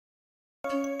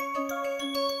And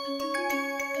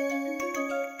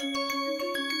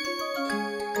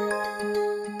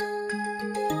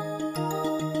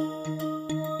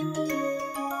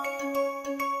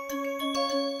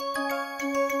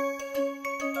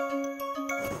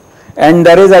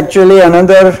there is actually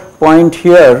another point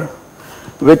here,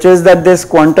 which is that this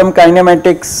quantum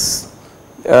kinematics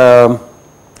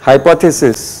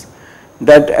hypothesis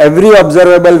that every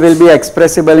observable will be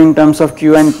expressible in terms of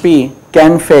Q and P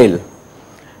can fail,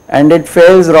 and it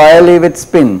fails royally with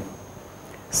spin.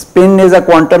 Spin is a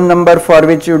quantum number for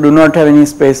which you do not have any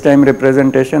space-time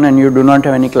representation and you do not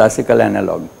have any classical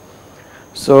analog.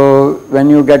 So when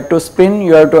you get to spin,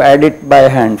 you have to add it by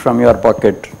hand from your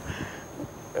pocket.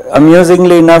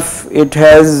 Amusingly enough, it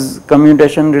has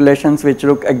commutation relations which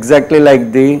look exactly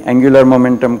like the angular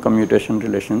momentum commutation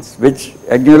relations, which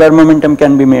angular momentum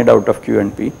can be made out of Q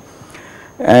and P.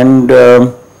 And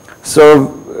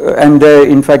and they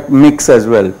in fact mix as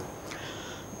well.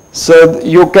 So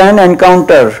you can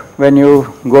encounter, when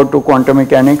you go to quantum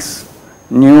mechanics,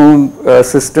 new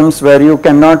systems where you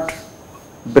cannot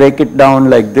break it down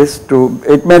like this to,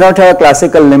 it may not have a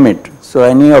classical limit. So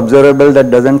any observable that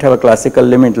doesn't have a classical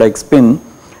limit like spin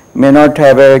may not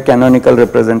have a canonical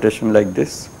representation like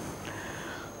this.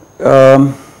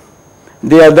 The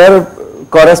other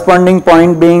corresponding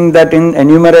point being that in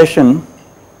enumeration,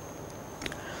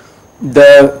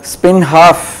 the spin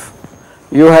half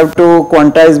you have to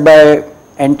quantize by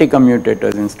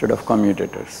anti-commutators instead of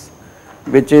commutators,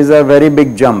 which is a very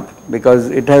big jump because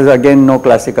it has again no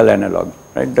classical analog,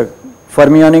 right? The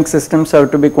fermionic systems have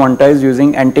to be quantized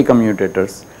using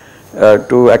anti-commutators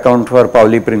to account for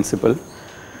Pauli principle.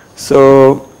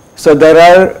 So there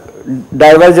are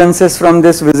divergences from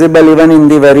this visible even in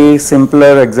the very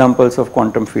simpler examples of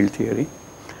quantum field theory.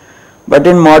 But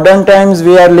in modern times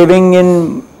we are living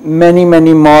in many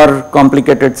more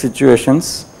complicated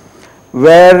situations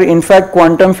where in fact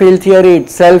quantum field theory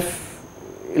itself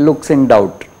looks in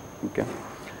doubt. Okay.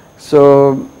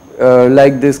 So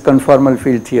like these conformal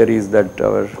field theories that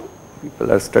our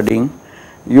people are studying,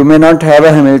 you may not have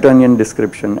a Hamiltonian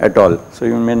description at all. So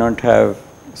you may not have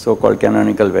so-called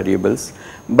canonical variables.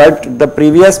 But the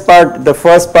previous part, the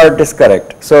first part is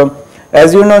correct. So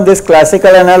as you know, this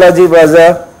classical analogy was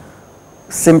a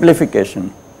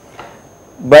simplification.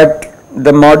 But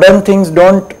the modern things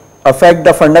don't affect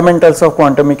the fundamentals of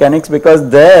quantum mechanics because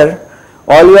there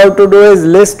all you have to do is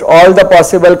list all the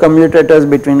possible commutators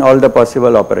between all the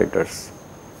possible operators.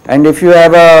 And if you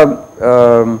have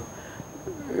a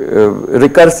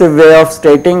recursive way of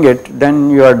stating it, then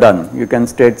you are done. You can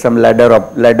state some ladder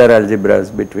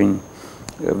algebras between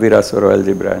Virasoro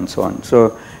algebra and so on.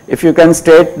 So if you can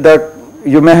state that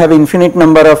you may have infinite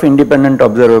number of independent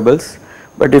observables,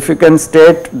 but if you can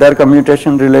state their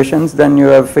commutation relations, then you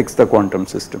have fixed the quantum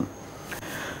system.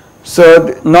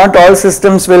 So not all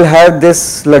systems will have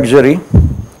this luxury,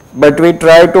 but we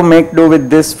try to make do with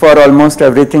this for almost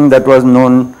everything that was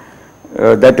known,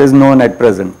 that is known at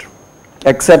present,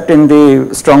 except in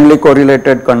the strongly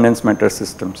correlated condensed matter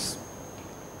systems.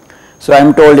 So I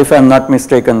am told, if I am not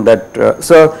mistaken, that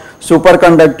so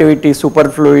superconductivity,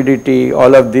 superfluidity,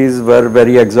 all of these were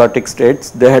very exotic states.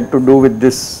 They had to do with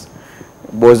this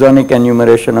bosonic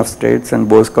enumeration of states and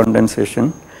Bose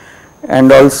condensation,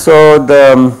 and also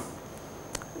the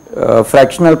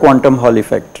fractional quantum Hall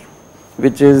effect,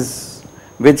 which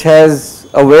has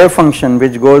a wave function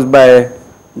which goes by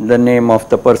the name of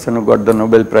the person who got the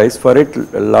Nobel Prize for it,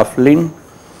 Laughlin.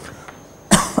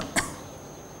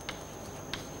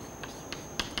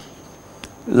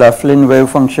 Laughlin wave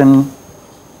function.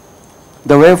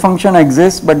 The wave function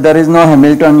exists, but there is no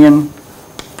Hamiltonian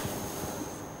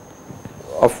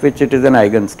of which it is an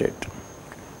eigenstate.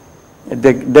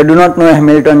 They do not know a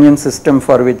Hamiltonian system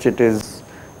for which it is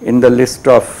in the list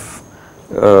of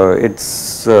its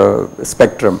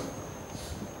spectrum.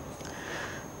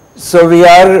 So we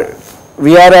are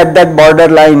at that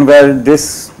borderline where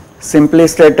this simply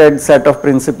stated set of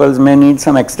principles may need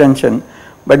some extension,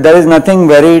 but there is nothing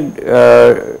very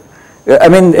I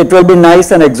mean, it will be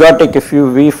nice and exotic if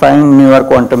we find newer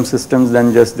quantum systems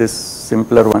than just these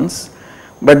simpler ones,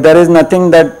 but there is nothing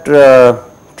that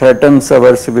threatens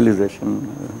our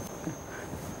civilization.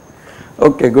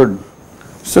 Okay, good.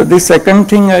 So the second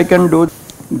thing I can do,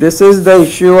 this is the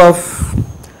issue of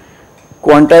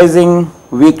quantizing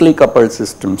weakly coupled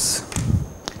systems.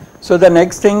 So the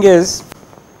next thing is,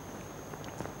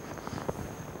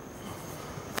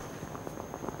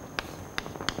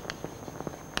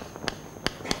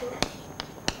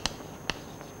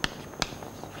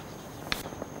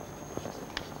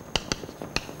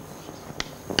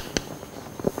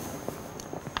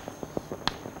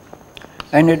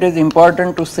 And it is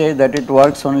important to say that it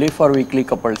works only for weakly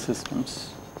coupled systems.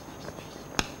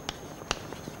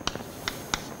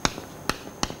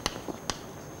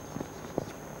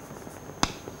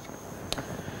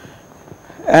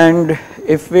 And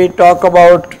if we talk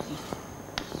about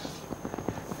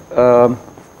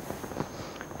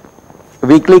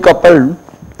weakly coupled,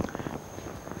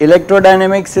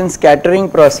 electrodynamics in scattering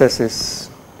processes,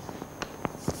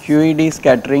 QED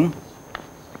scattering,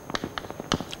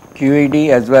 QED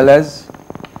as well as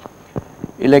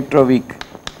electroweak.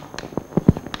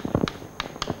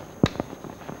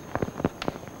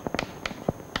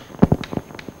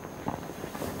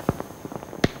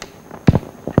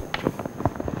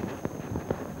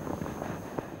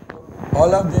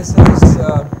 All of this is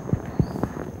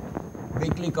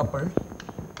weakly coupled.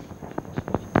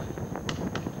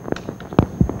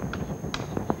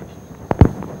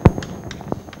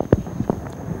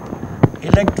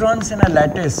 Electrons in a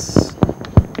lattice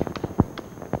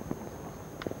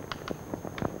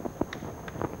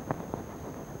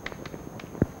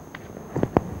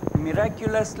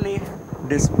miraculously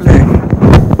display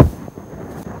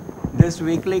this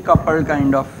weakly coupled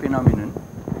kind of phenomenon,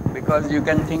 because you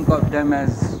can think of them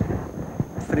as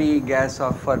free gas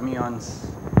of fermions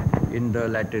in the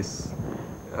lattice,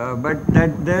 but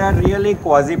that they are really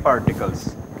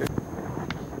quasi-particles.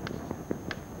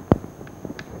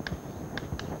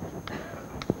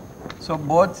 So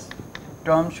both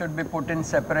terms should be put in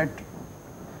separate.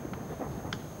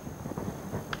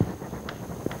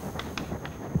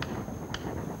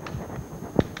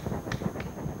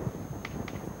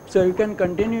 So you can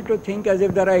continue to think as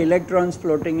if there are electrons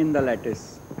floating in the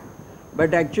lattice,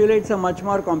 but actually it's a much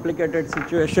more complicated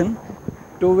situation,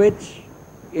 to which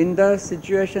in the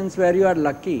situations where you are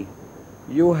lucky,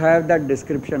 you have that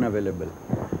description available.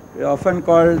 We often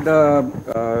call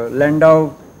the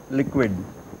Landau liquid,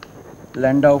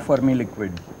 Landau Fermi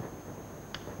liquid.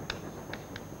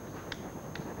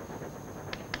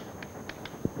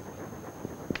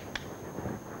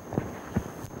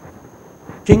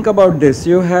 Think about this,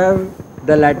 you have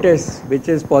the lattice which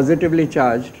is positively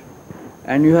charged,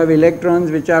 and you have electrons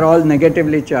which are all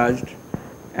negatively charged,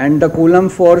 and the Coulomb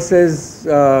force is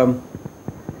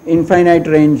infinite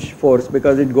range force,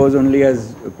 because it goes only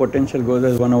as potential goes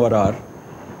as 1 over r.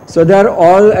 So they are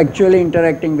all actually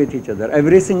interacting with each other.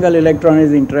 Every single electron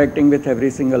is interacting with every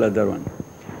single other one.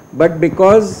 But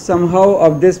because somehow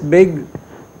of this big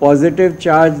positive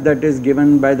charge that is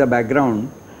given by the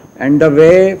background, and the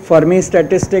way Fermi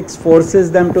statistics forces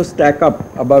them to stack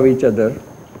up above each other,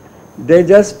 they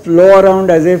just flow around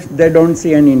as if they don't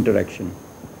see any interaction.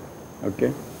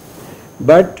 Okay?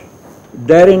 But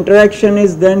their interaction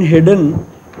is then hidden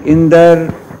in their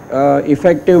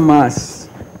effective mass.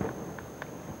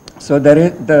 So there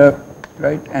is the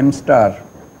m star,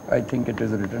 I think it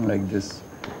is written like this,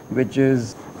 which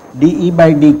is dE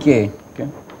by dk. Okay,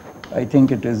 I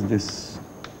think it is this,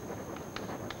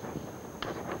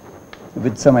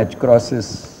 with some h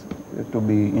crosses to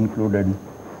be included,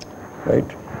 right?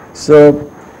 So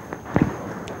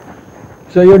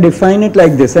you define it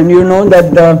like this, and you know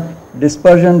that the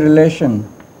dispersion relation,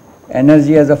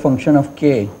 energy as a function of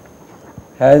k,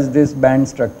 has this band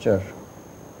structure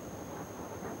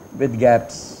with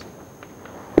gaps,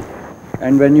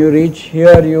 and when you reach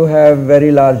here you have very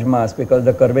large mass, because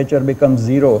the curvature becomes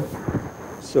 0.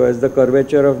 So as the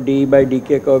curvature of dE by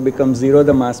dk curve becomes 0,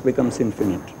 the mass becomes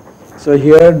infinite. So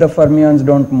here the fermions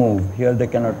don't move, here they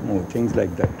cannot move, things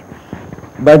like that.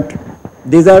 But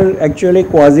these are actually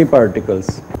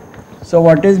quasi-particles. So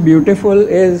what is beautiful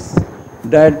is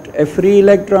that a free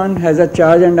electron has a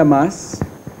charge and a mass,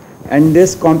 and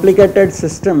this complicated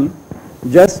system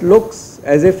just looks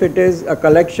as if it is a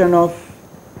collection of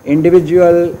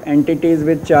individual entities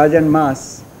with charge and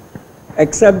mass,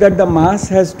 except that the mass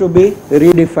has to be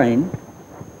redefined,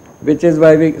 which is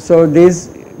why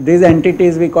these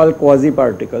entities we call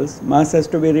quasi-particles. Mass has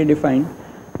to be redefined.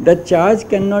 The charge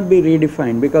cannot be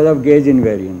redefined because of gauge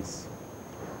invariance.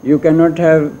 You cannot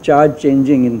have charge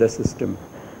changing in the system.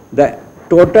 The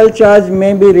total charge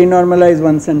may be renormalized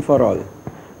once and for all,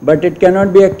 but it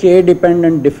cannot be a k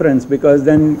dependent difference, because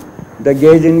then the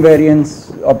gauge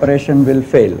invariance operation will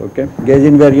fail. Okay, gauge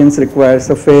invariance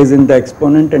requires a phase in the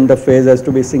exponent, and the phase has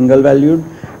to be single valued,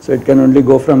 so it can only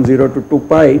go from 0 to 2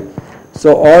 pi.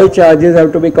 So all charges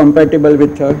have to be compatible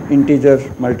with integer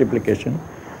multiplication.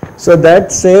 So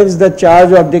that saves the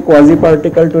charge of the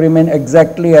quasi-particle to remain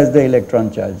exactly as the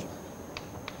electron charge.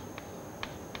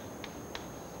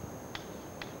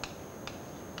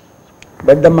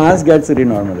 But the mass gets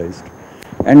renormalized,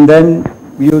 and then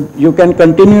you can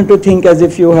continue to think as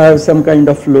if you have some kind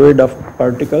of fluid of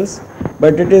particles,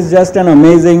 but it is just an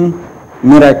amazing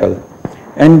miracle.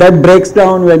 And that breaks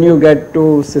down when you get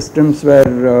to systems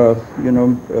where,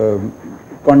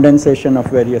 condensation of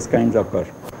various kinds occur.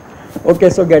 Okay,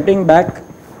 so getting back,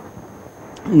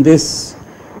 this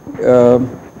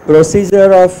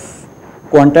procedure of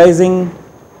quantizing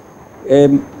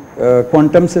a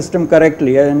quantum system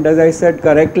correctly, and as I said,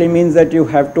 correctly means that you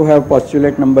have to have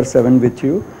postulate number 7 with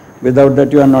you. Without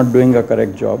that, you are not doing a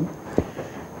correct job.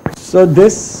 So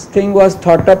this thing was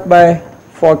thought up by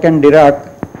Fock and Dirac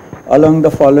along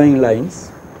the following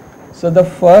lines. So the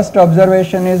first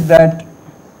observation is that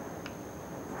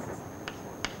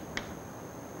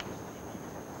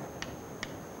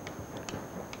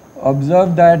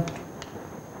observe that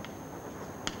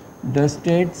the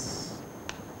states,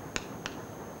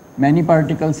 many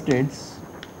particle states,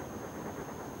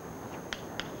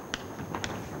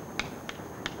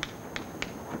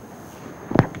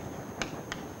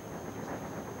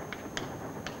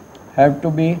 have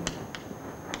to be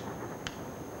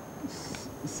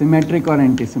symmetric or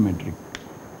antisymmetric.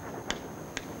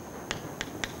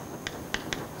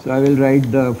 So I will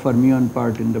write the fermion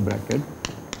part in the bracket.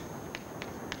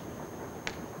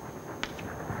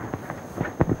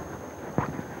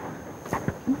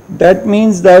 That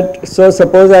means that, so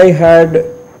suppose I had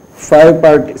 5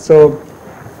 particles, so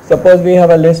suppose we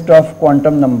have a list of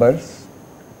quantum numbers.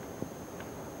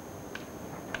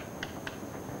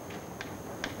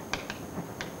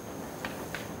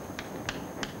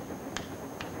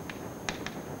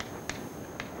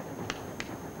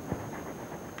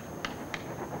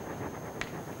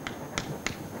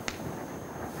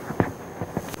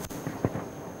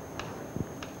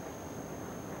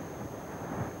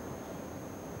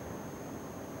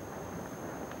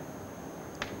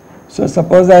 So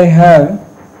suppose I have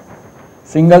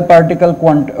single particle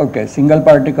single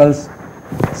particles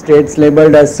states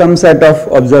labeled as some set of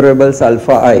observables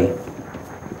alpha I.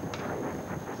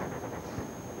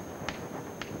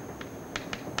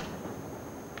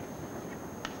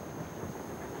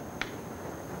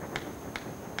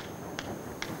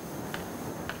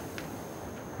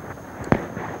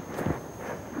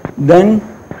 Then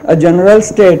a general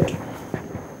state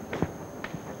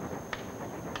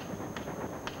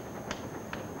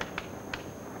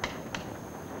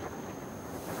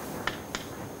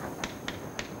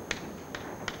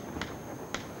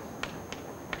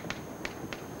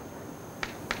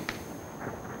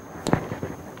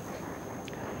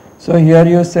so here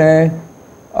you say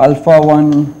alpha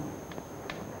 1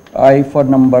 I for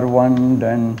number 1,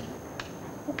 then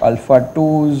alpha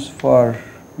 2's for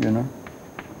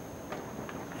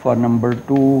for number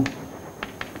 2,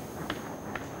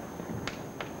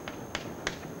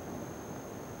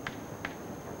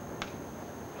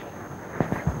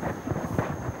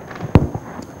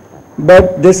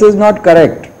 but this is not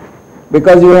correct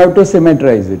because you have to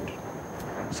symmetrize it.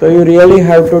 So you really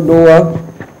have to do a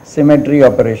symmetry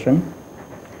operation,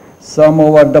 sum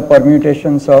over the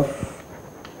permutations of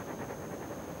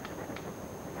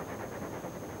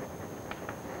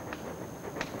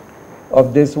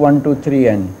this 1, 2, 3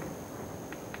 n.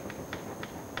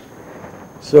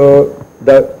 So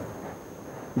the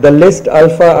list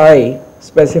alpha I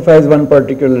specifies one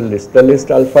particular list. The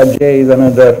list alpha j is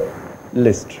another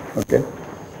list. Okay.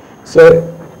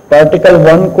 So particle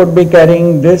 1 could be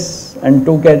carrying this and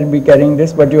 2 can be carrying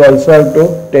this, but you also have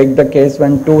to take the case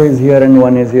when 2 is here and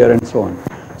 1 is here and so on.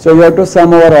 So you have to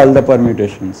sum over all the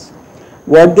permutations.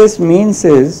 What this means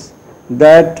is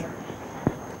that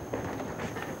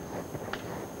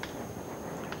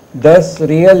thus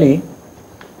really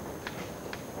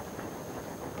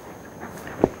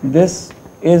this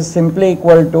is simply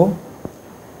equal to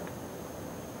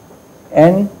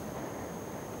n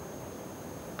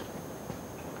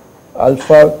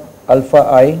alpha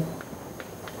I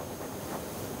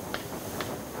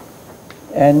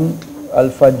n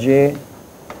alpha j.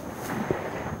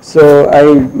 So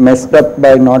I messed up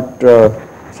by not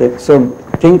so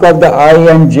think of the I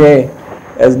and j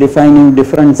as defining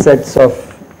different sets of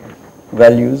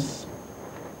values,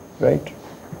 right?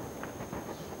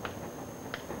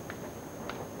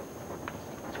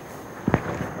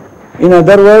 In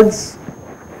other words,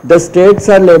 the states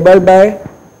are labeled by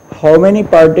how many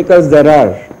particles there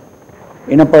are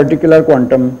in a particular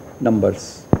quantum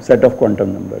numbers, set of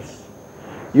quantum numbers.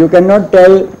 You cannot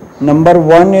tell number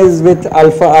 1 is with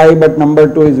alpha I but number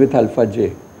 2 is with alpha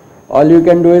j. All you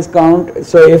can do is count.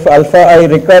 So if alpha I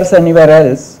recurs anywhere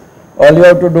else, all you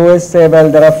have to do is say, well,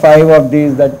 there are 5 of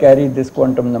these that carry this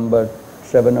quantum number,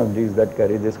 7 of these that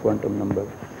carry this quantum number.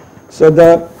 So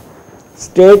the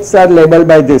states are labeled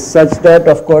by this, such that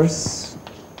of course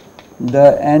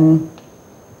the n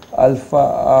alpha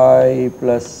I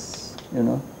plus,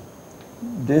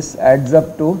 this adds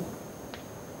up to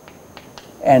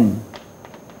n.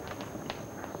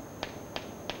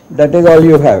 That is all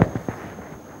you have.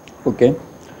 Okay.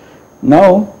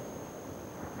 Now,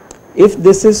 if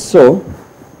this is so,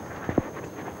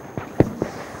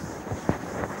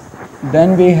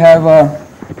 then we have a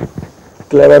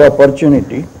clever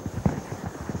opportunity,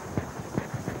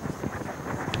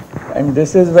 and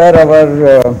this is where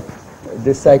our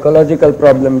this psychological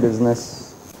problem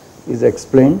business is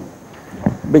explained,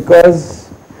 because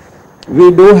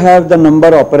we do have the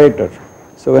number operator.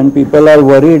 So when people are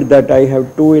worried that I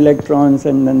have 2 electrons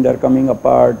and then they are coming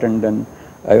apart and then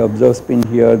I observe spin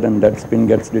here, then that spin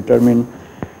gets determined,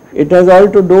 it has all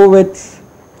to do with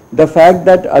the fact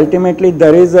that ultimately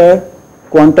there is a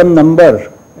quantum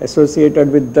number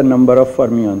associated with the number of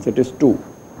fermions. It is 2.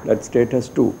 That state has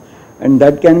 2. And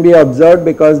that can be observed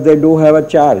because they do have a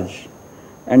charge.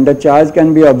 And the charge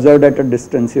can be observed at a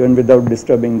distance even without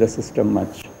disturbing the system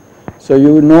much. So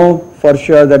you know for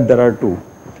sure that there are 2.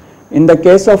 In the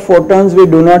case of photons, we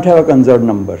do not have a conserved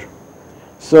number.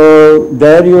 So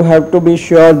there you have to be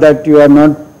sure that you are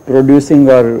not producing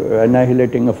or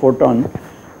annihilating a photon.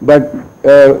 But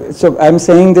so I am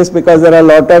saying this because there are a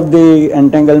lot of the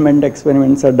entanglement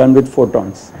experiments are done with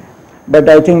photons. But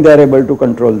I think they are able to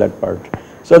control that part.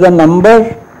 So the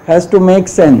number has to make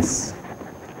sense.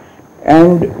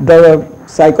 And the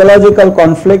psychological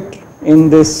conflict in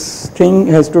this thing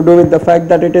has to do with the fact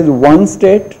that it is one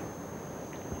state,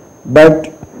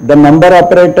 but the number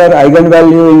operator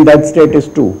eigenvalue in that state is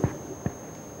 2.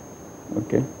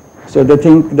 Okay. So they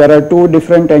think there are 2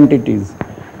 different entities.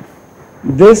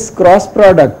 This cross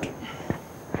product,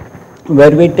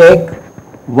 where we take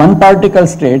one particle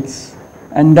states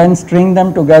and then string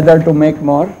them together to make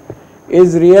more,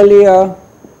 is really a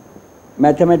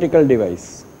mathematical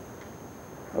device.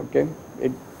 Okay.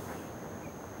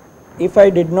 If I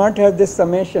did not have this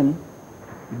summation,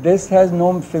 this has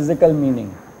no physical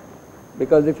meaning.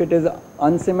 Because if it is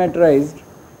unsymmetrized,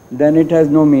 then it has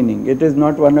no meaning. It is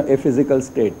not a physical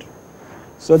state.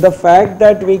 So the fact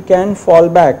that we can fall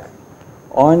back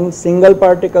on single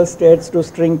particle states to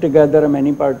string together a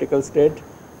many particle state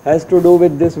has to do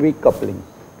with this weak coupling.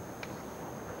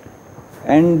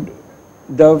 And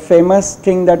the famous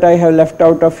thing that I have left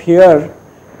out of here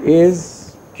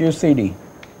is QCD.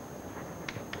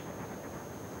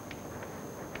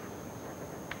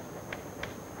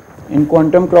 In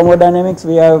quantum chromodynamics,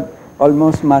 we have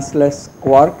almost massless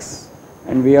quarks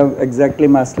and we have exactly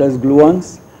massless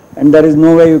gluons, and there is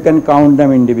no way you can count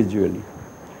them individually.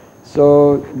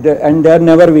 So, and they are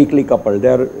never weakly coupled.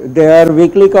 They are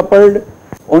weakly coupled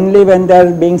only when they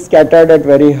are being scattered at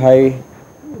very high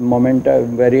moment,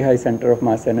 very high center of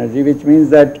mass energy, which means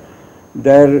that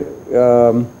their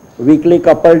weakly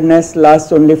coupledness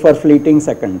lasts only for fleeting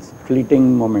seconds,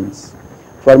 fleeting moments.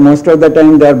 For most of the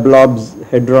time they are blobs,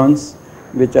 hadrons,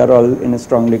 which are all in a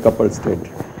strongly coupled state,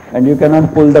 and you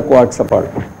cannot pull the quarks apart.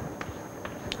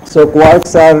 So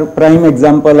quarks are prime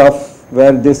example of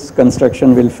where this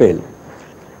construction will fail.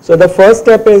 So the first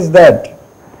step is that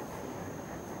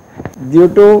due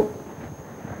to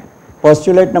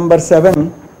postulate number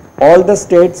 7, all the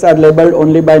states are labeled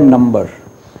only by number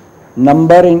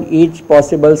in each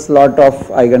possible slot of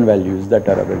eigenvalues that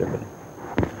are available.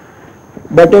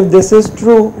 But if this is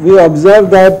true, we observe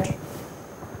that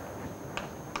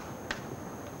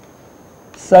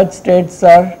such states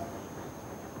are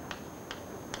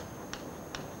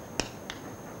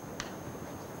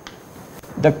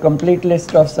the complete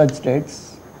list of such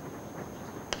states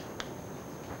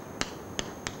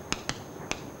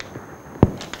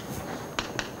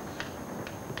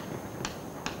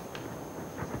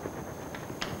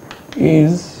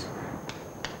is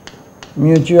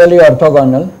mutually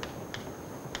orthogonal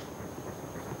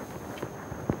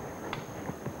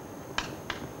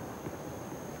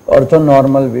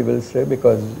orthonormal, we will say,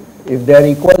 because if they are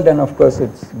equal, then of course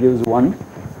it gives 1.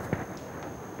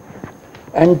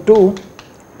 And 2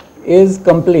 is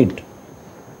complete,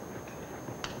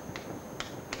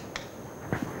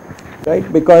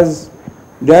 right? Because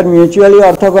they are mutually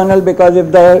orthogonal, because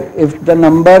if the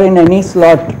number in any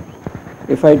slot,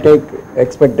 if I take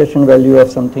expectation value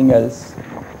of something else,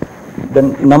 the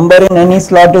number in any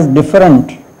slot is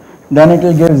different, then it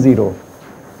will give 0.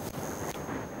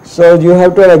 So you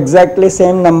have to have exactly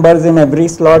same numbers in every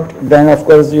slot, then of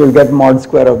course you will get mod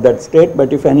square of that state,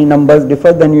 but if any numbers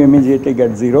differ, then you immediately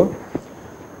get 0.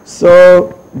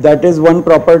 So that is one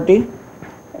property.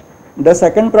 The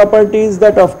second property is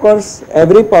that of course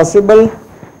every possible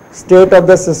state of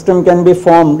the system can be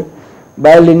formed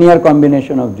by a linear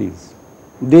combination of these.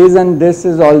 These and this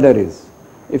is all there is.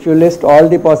 If you list all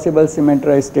the possible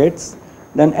symmetrized states,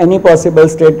 then any possible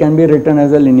state can be written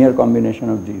as a linear combination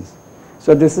of these.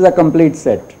 So this is a complete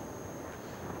set.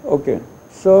 Okay.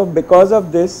 So because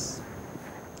of this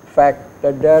fact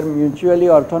that they are mutually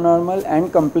orthonormal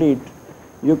and complete,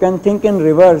 you can think in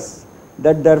reverse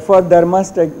that therefore there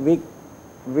must,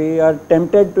 we are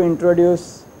tempted to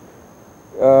introduce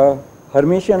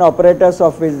Hermitian operators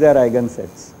of which they are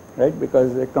eigensets, right?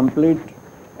 Because a complete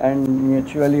and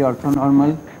mutually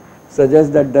orthonormal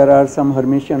suggests that there are some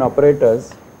Hermitian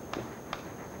operators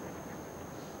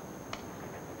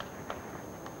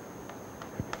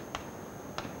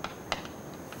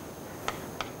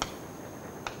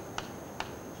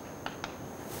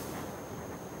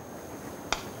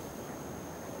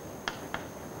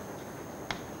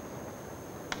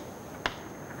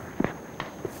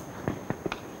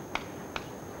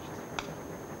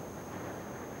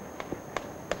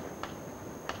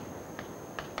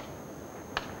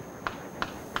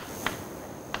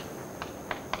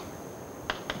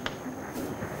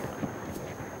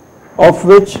of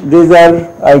which these are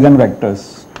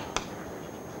eigenvectors.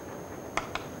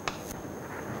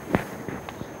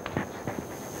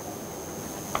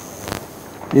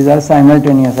 These are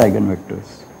simultaneous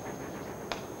eigenvectors.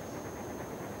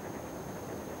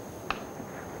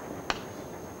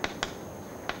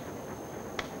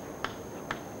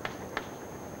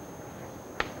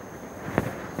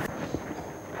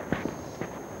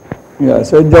 Yeah,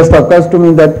 so it just occurs to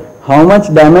me that how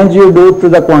much damage you do to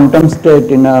the quantum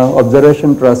state in an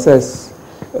observation process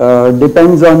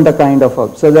depends on the kind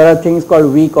of, so there are things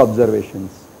called weak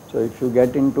observations. So if you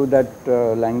get into that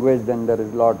language, then there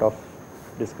is a lot of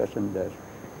discussion there.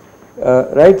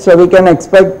 Right, so we can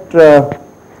expect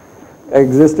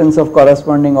existence of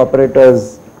corresponding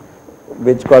operators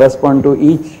which correspond to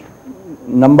each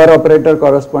number operator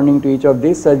corresponding to each of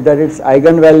these, such that its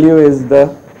eigenvalue is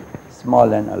the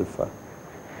small n alpha.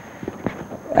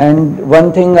 And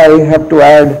one thing I have to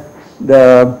add,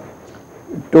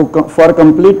 for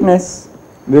completeness,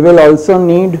 we will also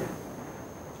need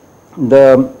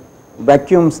the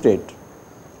vacuum state,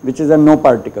 which is a no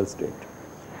particle state.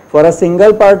 For a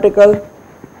single particle,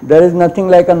 there is nothing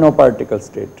like a no particle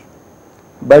state.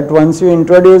 But once you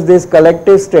introduce these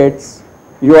collective states,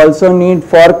 you also need,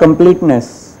 for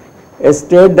completeness, a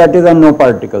state that is a no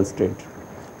particle state.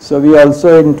 So we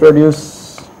also introduce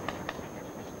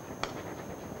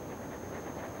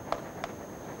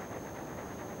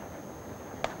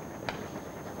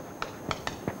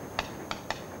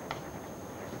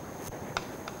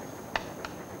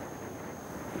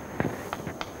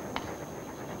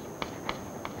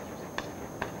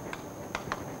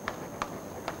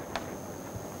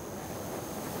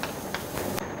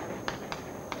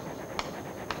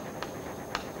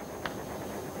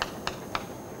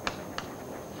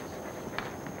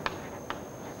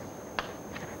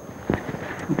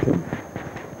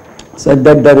such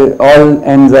that all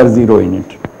n's are 0 in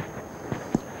it.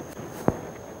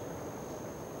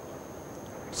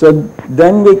 So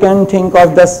then we can think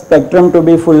of the spectrum to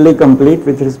be fully complete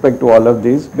with respect to all of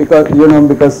these, because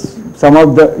because some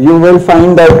of you will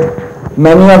find that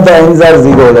many of the n's are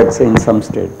 0, let's say, in some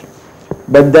state.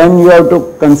 But then you have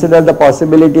to consider the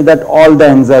possibility that all the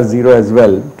n's are 0 as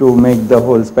well to make the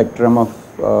whole spectrum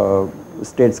of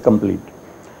states complete.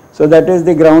 So that is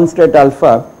the ground state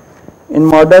alpha. In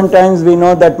modern times, we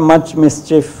know that much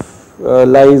mischief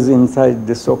lies inside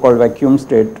this so-called vacuum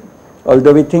state.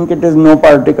 Although we think it is no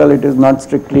particle, it is not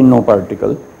strictly no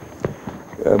particle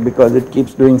because it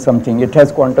keeps doing something. It has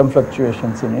quantum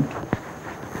fluctuations in it.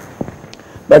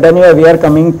 But anyway, we are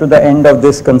coming to the end of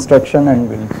this construction and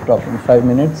we'll stop in 5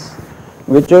 minutes,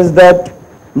 which is that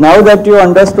now that you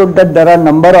understood that there are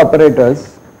number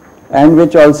operators and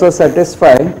which also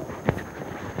satisfy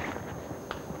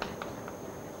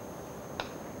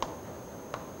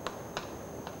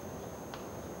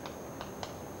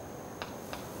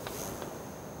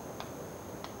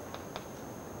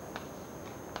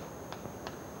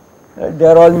they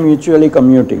are all mutually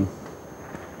commuting.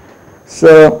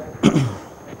 So,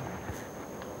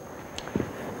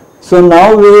 so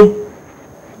now we,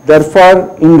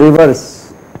 therefore, in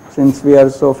reverse, since we are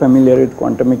so familiar with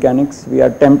quantum mechanics, we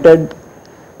are tempted,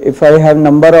 if I have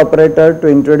number operator, to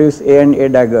introduce A and A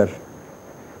dagger,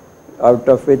 out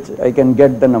of which I can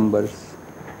get the numbers.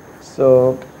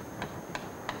 So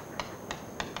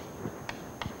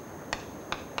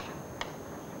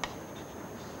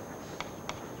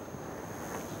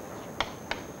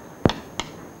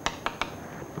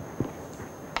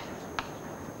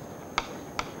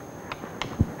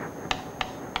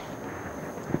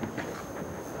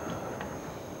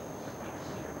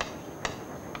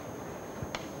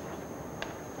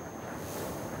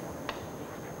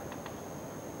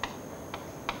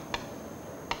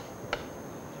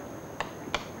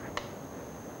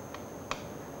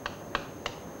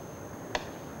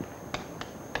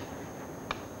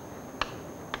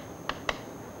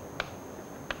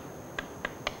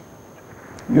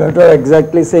You have to have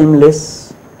exactly same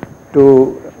lists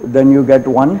to then you get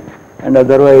 1, and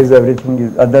otherwise everything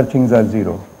is, other things are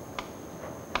 0.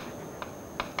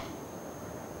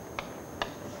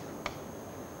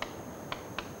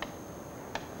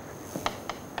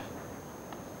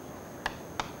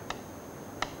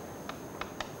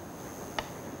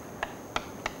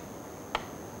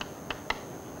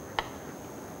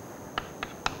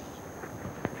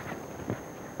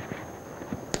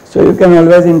 So you can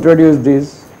always introduce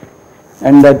these,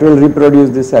 and that will reproduce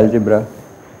this algebra.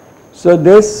 So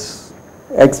this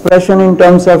expression in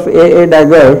terms of AA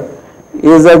dagger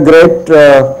is a great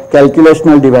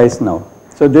calculational device now.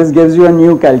 So this gives you a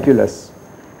new calculus.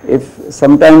 If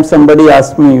sometimes somebody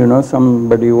asks me, you know,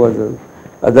 somebody who was a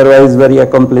otherwise very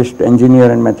accomplished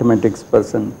engineer and mathematics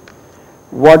person,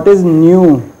 what is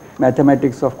new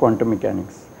mathematics of quantum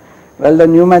mechanics? Well, the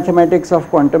new mathematics of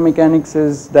quantum mechanics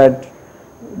is that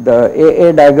the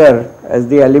AA dagger as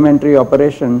the elementary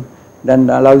operation then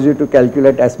allows you to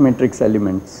calculate S matrix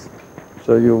elements.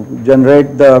 So you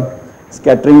generate the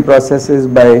scattering processes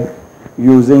by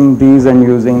using these and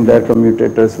using their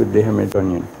commutators with the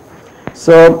Hamiltonian.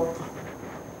 So,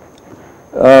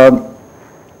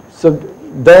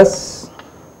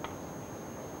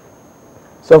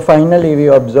 so finally we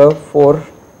observe 4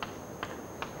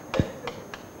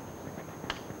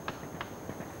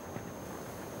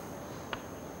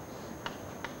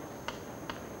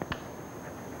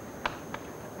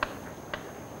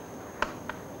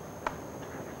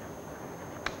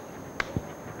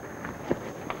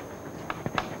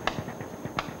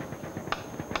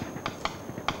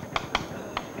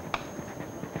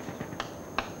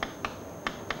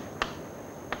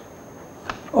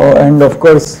 and of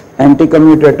course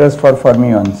anti-commutators for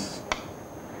fermions.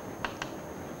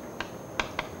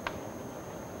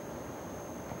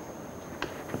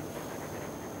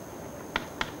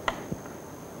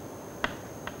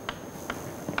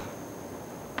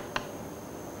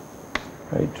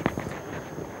 Right.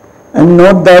 And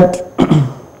note that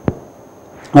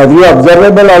every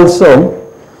observable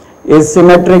also is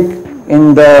symmetric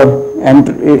in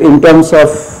terms of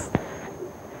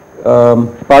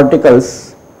particles.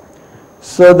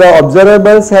 So the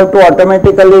observables have to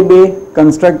automatically be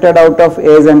constructed out of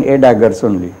A's and A daggers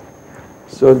only.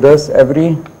 So thus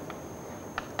every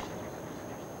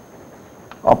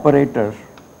operator.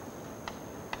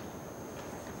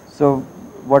 So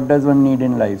what does one need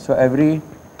in life? So every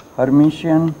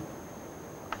Hermitian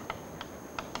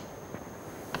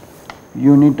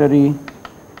unitary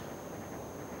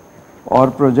or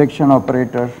projection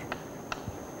operator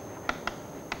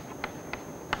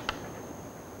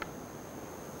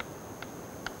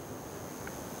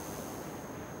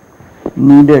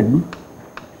needed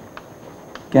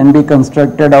can be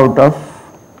constructed out of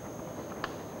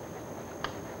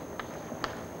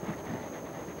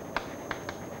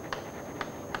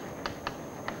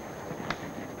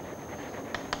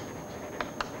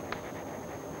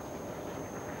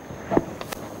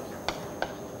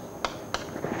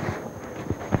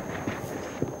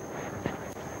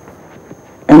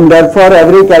and therefore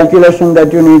every calculation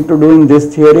that you need to do in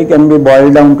this theory can be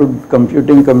boiled down to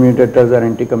computing commutators or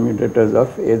anti-commutators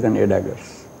of A's and A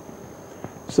daggers.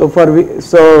 So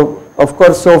of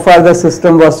course so far the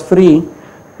system was free,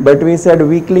 but we said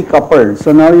weakly coupled.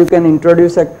 So now you can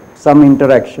introduce some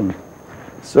interaction.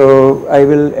 So I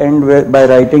will end by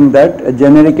writing that a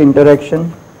generic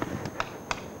interaction.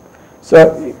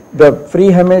 So the free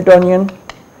Hamiltonian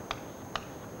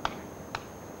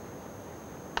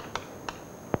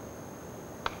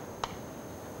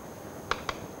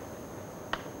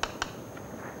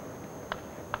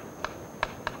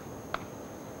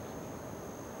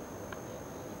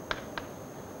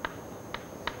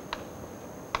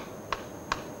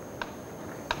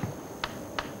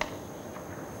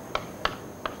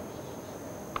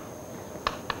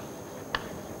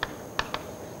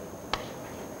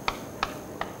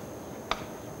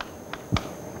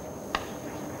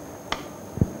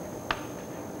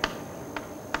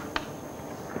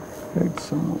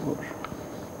some over.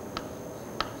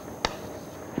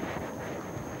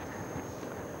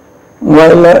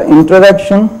 While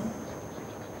introduction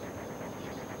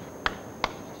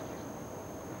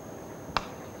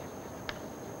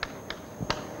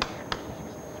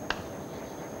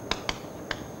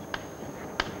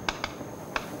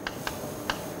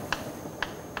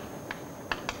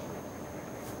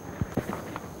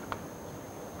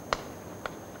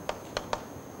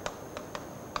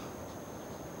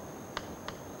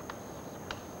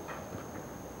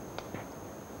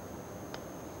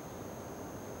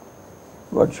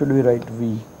what should we write?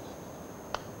 V.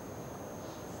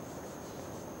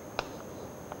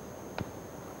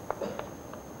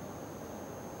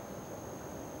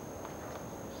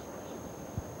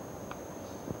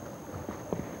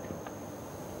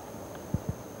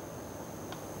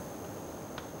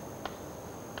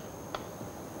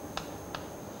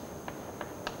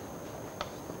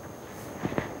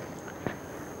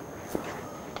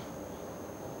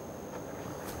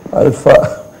 alpha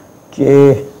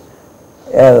k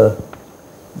L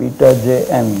beta j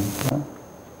m.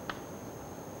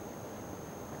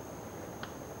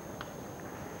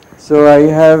 So I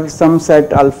have some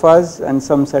set alphas and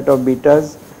some set of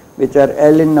betas which are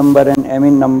L in number and M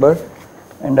in number,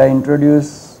 and I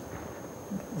introduce,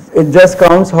 it just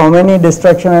counts how many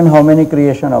destruction and how many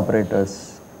creation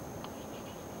operators.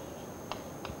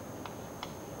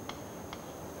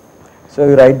 So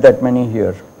you write that many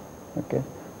here, okay.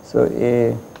 So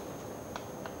A,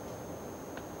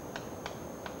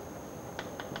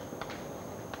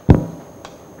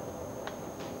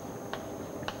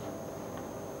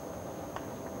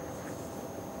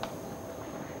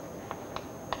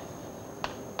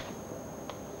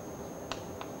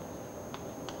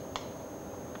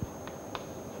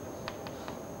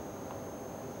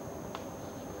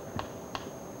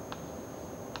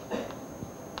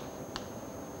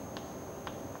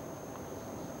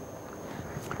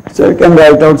 so you can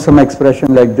write out some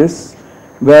expression like this,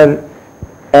 where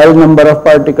L number of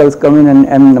particles come in and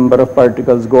M number of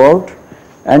particles go out,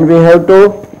 and we have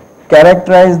to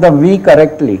characterize the V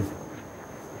correctly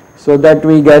so that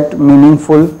we get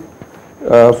meaningful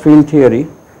field theory.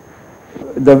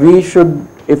 The V should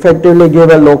effectively give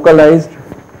a localized,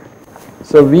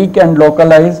 so V can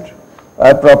localized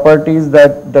are properties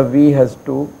that the V has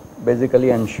to basically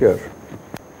ensure.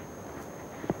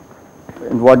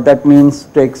 And what that means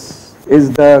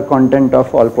is the content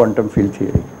of all quantum field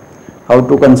theory. How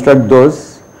to construct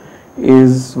those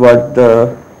is what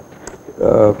the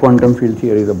quantum field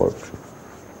theory is about.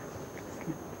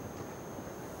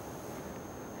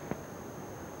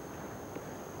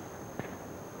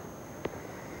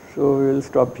 So we will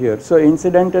stop here. So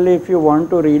incidentally, if you want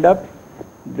to read up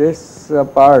this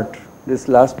part, this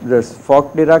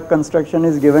Fock-Dirac construction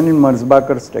is given in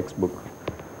Merzbacher's textbook.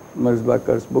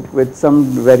 Merzbacher's book with some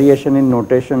variation in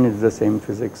notation is the same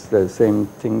physics, the same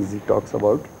things he talks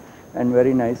about, and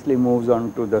very nicely moves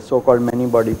on to the so-called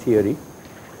many-body theory.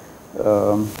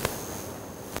 But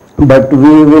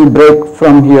we will break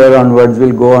from here onwards,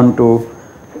 we'll go on to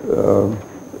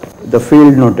the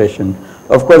field notation.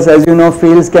 Of course, as you know,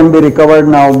 fields can be recovered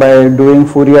now by doing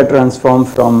Fourier transform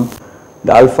from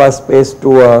the alpha space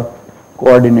to a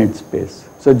coordinate space.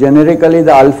 So generically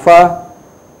the alpha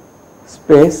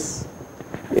space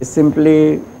is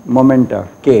simply momenta,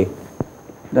 k.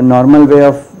 The normal way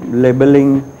of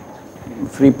labeling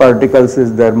free particles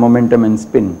is their momentum and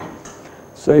spin.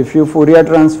 So if you Fourier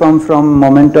transform from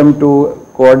momentum to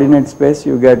coordinate space,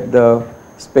 you get the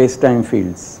space-time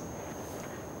fields.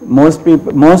 Most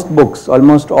books,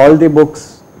 almost all the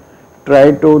books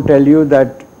try to tell you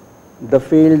that the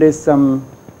field is some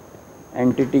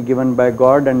entity given by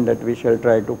God and that we shall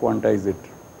try to quantize it.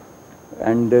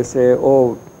 And they say,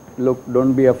 oh, look,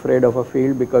 don't be afraid of a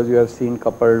field because you have seen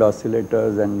coupled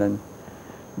oscillators and then,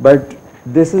 but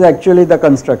this is actually the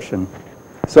construction.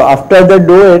 So after they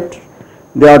do it,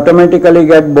 they automatically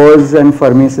get Bose and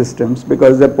Fermi systems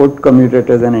because they put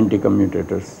commutators and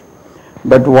anti-commutators.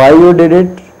 But why you did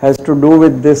it has to do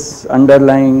with this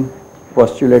underlying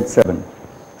postulate 7.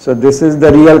 So this is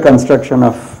the real construction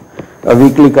of a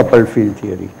weakly coupled field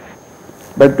theory.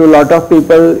 But to a lot of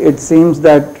people, it seems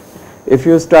that if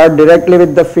you start directly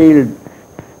with the field,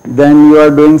 then you are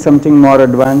doing something more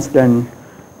advanced, and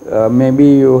maybe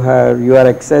you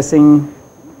are accessing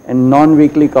a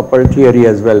non-weakly coupled theory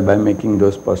as well by making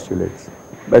those postulates.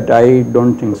 But I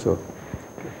don't think so.